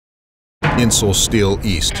Insul Steel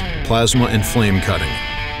East, plasma and flame cutting.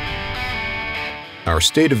 Our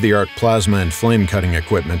state-of-the-art plasma and flame cutting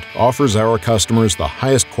equipment offers our customers the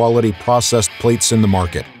highest quality processed plates in the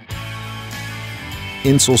market.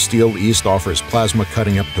 Insul Steel East offers plasma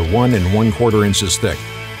cutting up to 1 1/4 inches thick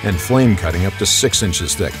and flame cutting up to 6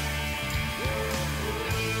 inches thick.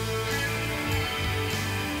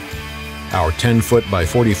 Our 10-foot by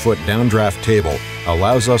 40-foot downdraft table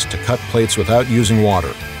allows us to cut plates without using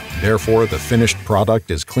water. Therefore, the finished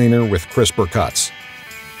product is cleaner with crisper cuts.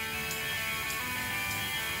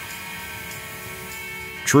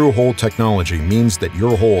 True Hole technology means that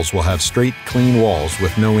your holes will have straight, clean walls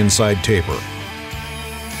with no inside taper.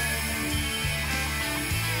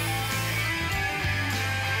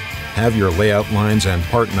 Have your layout lines and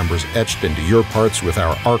part numbers etched into your parts with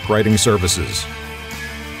our arc writing services.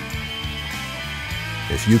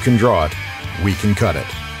 If you can draw it, we can cut it.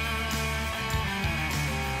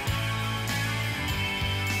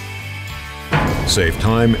 Save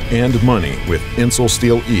time and money with Insul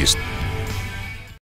Steel East.